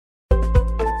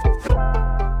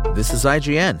This is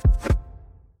IGN.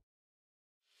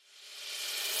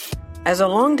 As a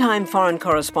longtime foreign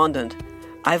correspondent,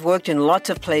 I've worked in lots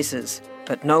of places,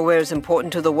 but nowhere as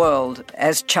important to the world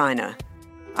as China.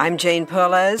 I'm Jane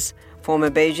Perlez, former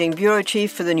Beijing bureau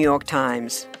chief for the New York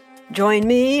Times. Join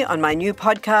me on my new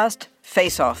podcast,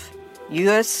 Face Off,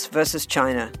 U.S. versus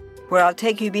China, where I'll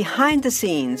take you behind the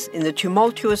scenes in the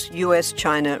tumultuous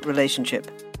U.S.-China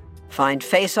relationship. Find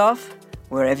Face Off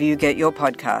wherever you get your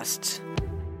podcasts.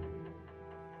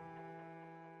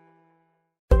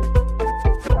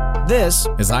 This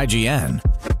is IGN.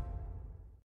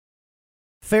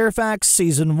 Fairfax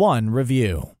Season 1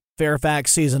 Review.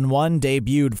 Fairfax Season 1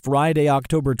 debuted Friday,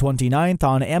 October 29th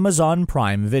on Amazon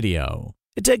Prime Video.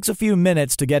 It takes a few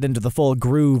minutes to get into the full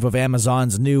groove of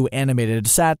Amazon's new animated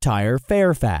satire,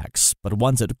 Fairfax, but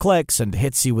once it clicks and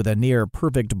hits you with a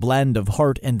near-perfect blend of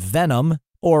heart and venom,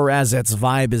 or as its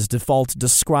vibe is default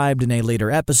described in a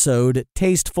later episode,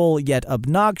 tasteful yet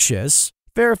obnoxious,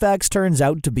 Fairfax turns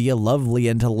out to be a lovely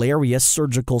and hilarious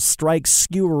surgical strike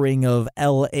skewering of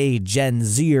LA Gen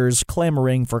Zers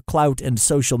clamoring for clout and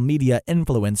social media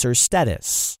influencer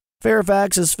status.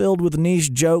 Fairfax is filled with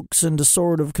niche jokes and a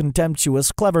sort of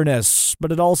contemptuous cleverness,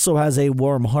 but it also has a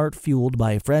warm heart fueled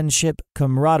by friendship,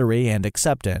 camaraderie, and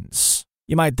acceptance.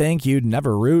 You might think you'd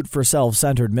never root for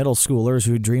self-centered middle schoolers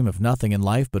who dream of nothing in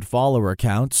life but follower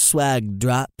counts, swag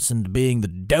drops, and being the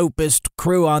dopest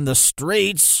crew on the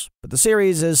streets, but the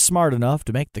series is smart enough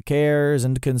to make the cares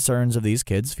and concerns of these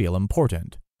kids feel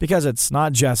important. Because it's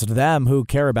not just them who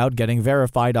care about getting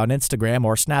verified on Instagram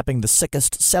or snapping the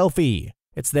sickest selfie.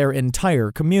 It's their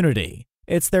entire community.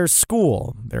 It's their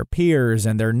school, their peers,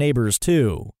 and their neighbors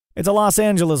too. It's a Los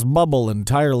Angeles bubble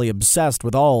entirely obsessed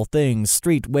with all things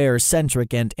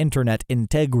streetwear-centric and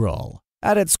internet-integral.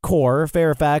 At its core,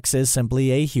 Fairfax is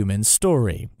simply a human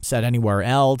story. Set anywhere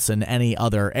else in any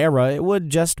other era, it would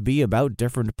just be about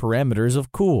different parameters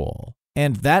of cool.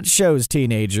 And that show's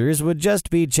teenagers would just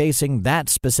be chasing that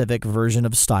specific version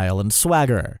of style and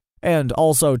swagger. And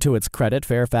also to its credit,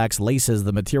 Fairfax laces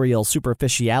the material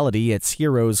superficiality its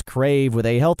heroes crave with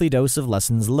a healthy dose of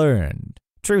lessons learned.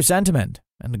 True sentiment,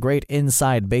 and great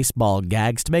inside baseball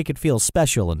gags to make it feel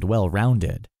special and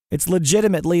well-rounded. It's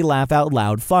legitimately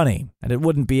laugh-out-loud funny, and it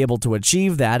wouldn't be able to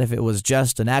achieve that if it was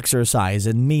just an exercise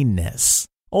in meanness.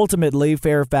 Ultimately,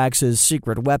 Fairfax's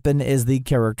secret weapon is the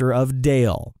character of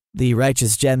Dale, the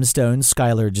righteous gemstone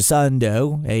Skylar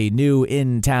Gisondo, a new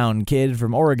in-town kid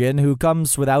from Oregon who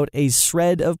comes without a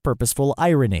shred of purposeful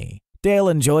irony. Dale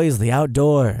enjoys the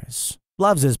outdoors,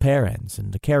 loves his parents,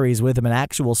 and carries with him an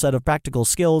actual set of practical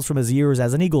skills from his years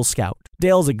as an Eagle Scout.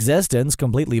 Dale's existence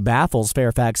completely baffles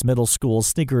Fairfax Middle School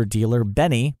sneaker dealer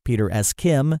Benny, Peter S.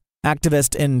 Kim,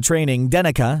 activist in training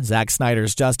Denica, Zack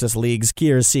Snyder's Justice League's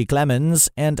Keir C. Clemens,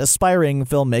 and aspiring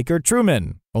filmmaker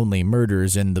Truman, only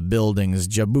murders in the building's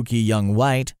Jabuki Young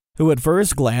White, who at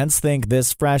first glance think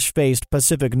this fresh-faced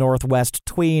Pacific Northwest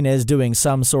tween is doing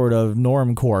some sort of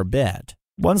normcore bit.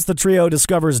 Once the trio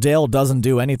discovers Dale doesn't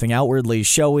do anything outwardly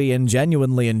showy and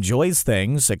genuinely enjoys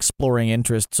things, exploring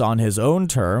interests on his own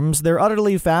terms, they're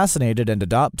utterly fascinated and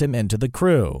adopt him into the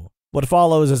crew. What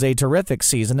follows is a terrific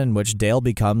season in which Dale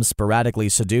becomes sporadically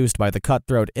seduced by the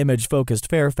cutthroat image-focused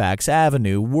Fairfax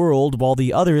Avenue world while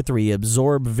the other three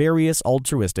absorb various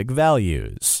altruistic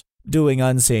values. Doing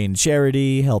unsane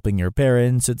charity, helping your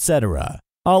parents, etc.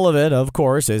 All of it, of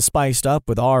course, is spiced up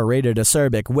with R-rated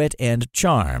acerbic wit and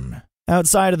charm.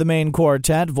 Outside of the main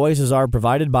quartet, voices are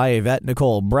provided by Yvette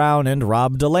Nicole Brown and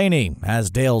Rob Delaney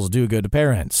as Dale's do-good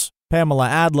parents, Pamela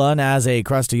Adlon as a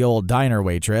crusty old diner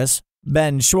waitress,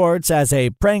 Ben Schwartz as a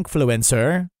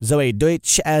prankfluencer, Zoe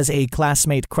Deutsch as a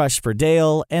classmate crush for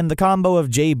Dale, and the combo of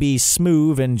J.B.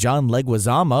 Smoove and John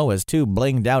Leguizamo as two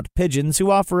blinged-out pigeons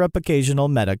who offer up occasional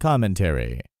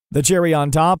meta-commentary. The cherry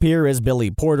on top here is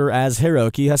Billy Porter as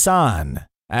Hiroki Hassan.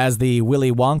 As the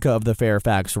Willy Wonka of the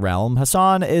Fairfax realm,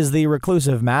 Hassan is the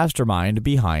reclusive mastermind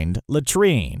behind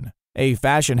Latrine, a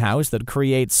fashion house that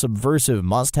creates subversive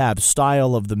must-have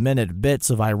style of the minute bits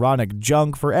of ironic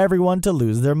junk for everyone to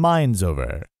lose their minds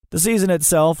over. The season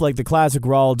itself, like the classic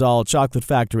Roald Dahl Chocolate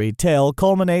Factory tale,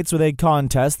 culminates with a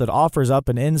contest that offers up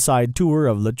an inside tour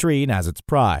of Latrine as its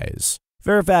prize.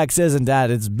 Fairfax isn't at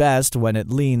its best when it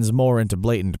leans more into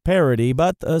blatant parody,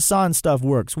 but the Hassan stuff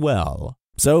works well.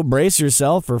 So brace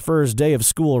yourself for first day of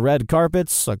school red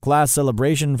carpets, a class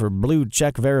celebration for blue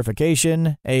check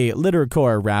verification, a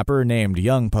littercore rapper named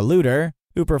Young Polluter,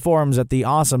 who performs at the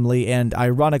awesomely and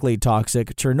ironically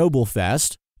toxic Chernobyl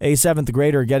Fest, a 7th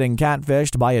grader getting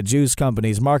catfished by a juice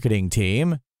company's marketing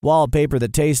team, wallpaper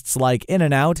that tastes like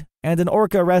In-N-Out, and an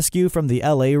orca rescue from the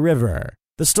LA River.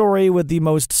 The story with the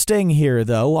most sting here,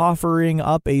 though, offering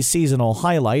up a seasonal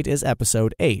highlight, is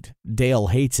Episode 8, Dale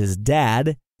Hates His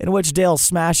Dad, in which Dale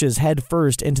smashes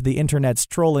headfirst into the internet's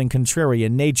trolling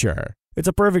contrarian nature. It's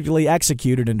a perfectly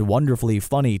executed and wonderfully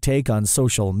funny take on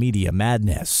social media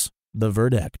madness. The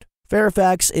verdict: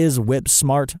 Fairfax is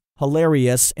whip-smart,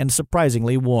 hilarious, and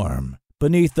surprisingly warm.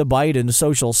 Beneath the bite and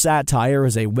social satire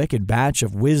is a wicked batch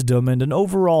of wisdom and an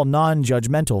overall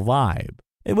non-judgmental vibe.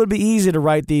 It would be easy to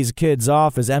write these kids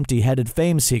off as empty-headed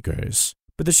fame seekers,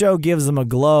 but the show gives them a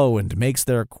glow and makes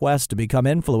their quest to become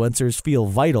influencers feel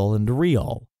vital and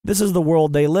real. This is the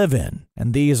world they live in,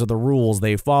 and these are the rules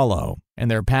they follow, and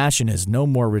their passion is no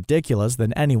more ridiculous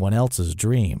than anyone else's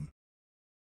dream.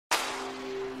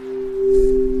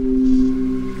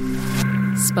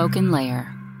 Spoken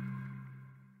Layer.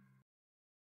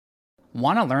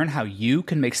 Want to learn how you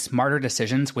can make smarter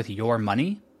decisions with your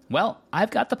money? Well,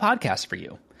 I've got the podcast for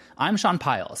you. I'm Sean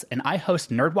Piles, and I host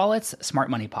NerdWallet's Smart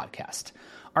Money Podcast.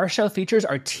 Our show features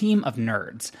our team of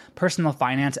nerds, personal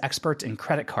finance experts in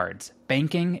credit cards,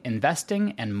 banking,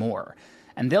 investing, and more.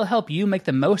 And they'll help you make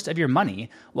the most of your money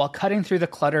while cutting through the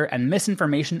clutter and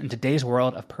misinformation in today's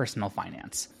world of personal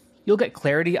finance. You'll get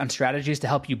clarity on strategies to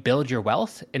help you build your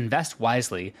wealth, invest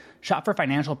wisely, shop for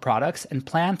financial products, and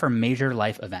plan for major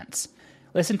life events.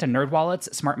 Listen to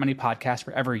NerdWallet's Smart Money Podcast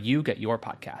wherever you get your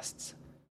podcasts.